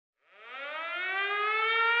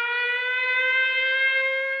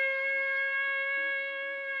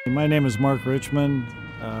My name is Mark Richmond.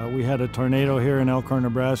 We had a tornado here in Elkhorn,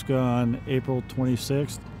 Nebraska on April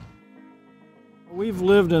 26th. We've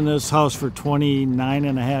lived in this house for 29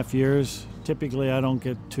 and a half years. Typically, I don't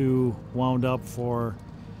get too wound up for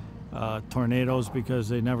tornadoes because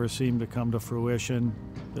they never seem to come to fruition.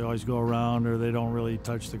 They always go around or they don't really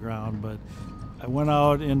touch the ground. But I went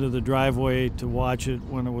out into the driveway to watch it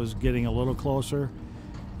when it was getting a little closer,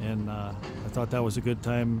 and I thought that was a good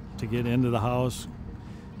time to get into the house.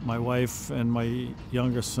 My wife and my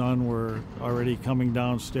youngest son were already coming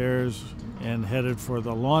downstairs and headed for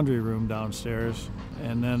the laundry room downstairs.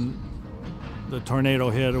 And then the tornado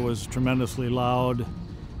hit. It was tremendously loud,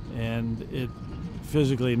 and it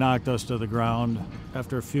physically knocked us to the ground.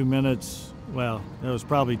 After a few minutes, well, it was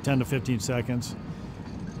probably 10 to 15 seconds,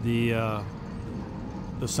 the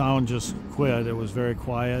sound just quit. It was very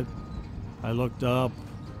quiet. I looked up.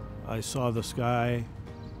 I saw the sky.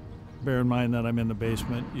 Bear in mind that I'm in the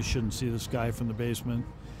basement. You shouldn't see the sky from the basement.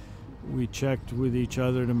 We checked with each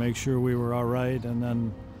other to make sure we were all right, and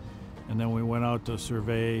then we went out to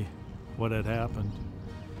survey what had happened.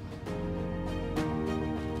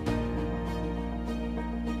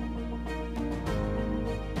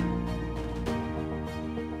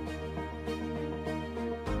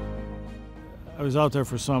 I was out there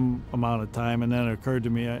for some amount of time, and then it occurred to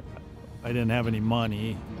me I didn't have any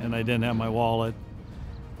money, and I didn't have my wallet.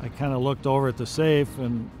 I kind of looked over at the safe,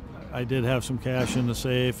 and I did have some cash in the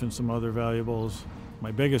safe and some other valuables. My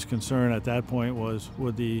biggest concern at that point was,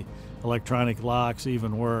 would the electronic locks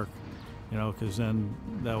even work? You know, because then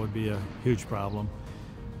that would be a huge problem.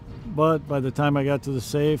 But by the time I got to the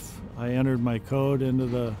safe, I entered my code into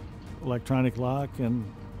the electronic lock, and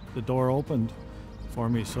the door opened for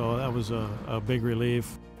me, so that was a big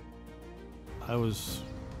relief. I was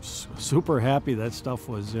super happy that stuff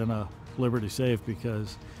was in a Liberty safe,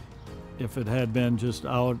 because if it had been just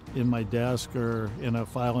out in my desk or in a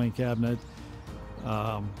filing cabinet,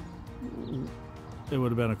 it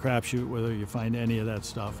would have been a crapshoot whether you find any of that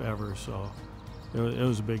stuff ever. So it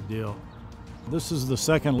was a big deal. This is the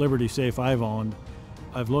second Liberty safe I've owned.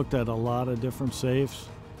 I've looked at a lot of different safes.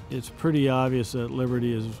 It's pretty obvious that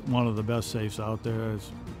Liberty is one of the best safes out there.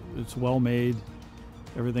 It's well made.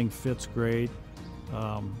 Everything fits great.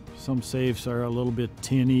 Some safes are a little bit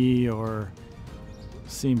tinny or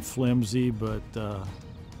seem flimsy, but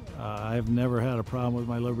I've never had a problem with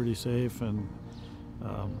my Liberty safe, and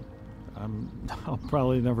I'll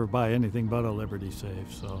probably never buy anything but a Liberty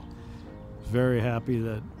safe. So very happy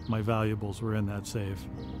that my valuables were in that safe.